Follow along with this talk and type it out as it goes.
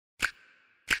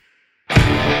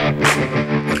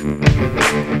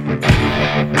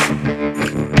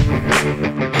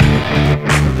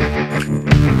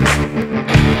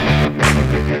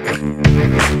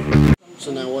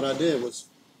did was,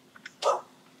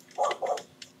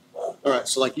 alright,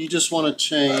 so like you just want to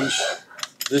change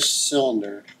this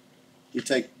cylinder.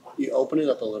 You open it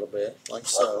up a little bit, like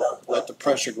so. Let the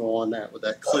pressure go on that with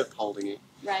that clip holding it.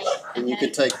 Right. And you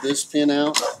can take this pin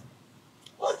out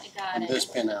and this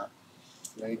pin out.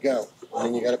 There you go. And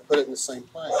then you got to put it in the same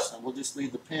place. And we'll just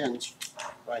leave the pins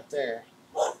right there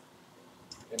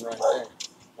and right there.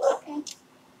 Okay.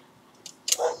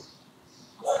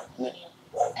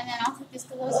 And then I'll take this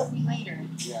to Lowe's with me later.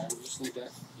 Yeah, we just need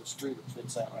that the screw that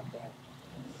fits that right there.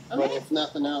 Okay. But if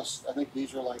nothing else, I think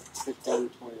these are like $15, $20.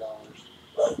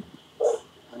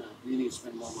 I know, you need to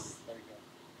spend more money.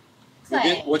 There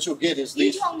you go. What you'll get is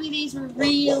these. You told me these were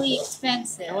really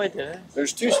expensive. No, I didn't.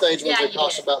 There's two-stage ones that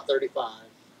cost about $35.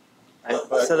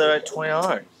 I said they're at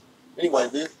 $20.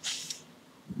 Anyway,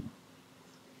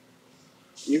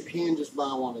 you can just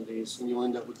buy one of these and you'll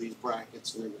end up with these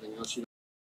brackets and everything else.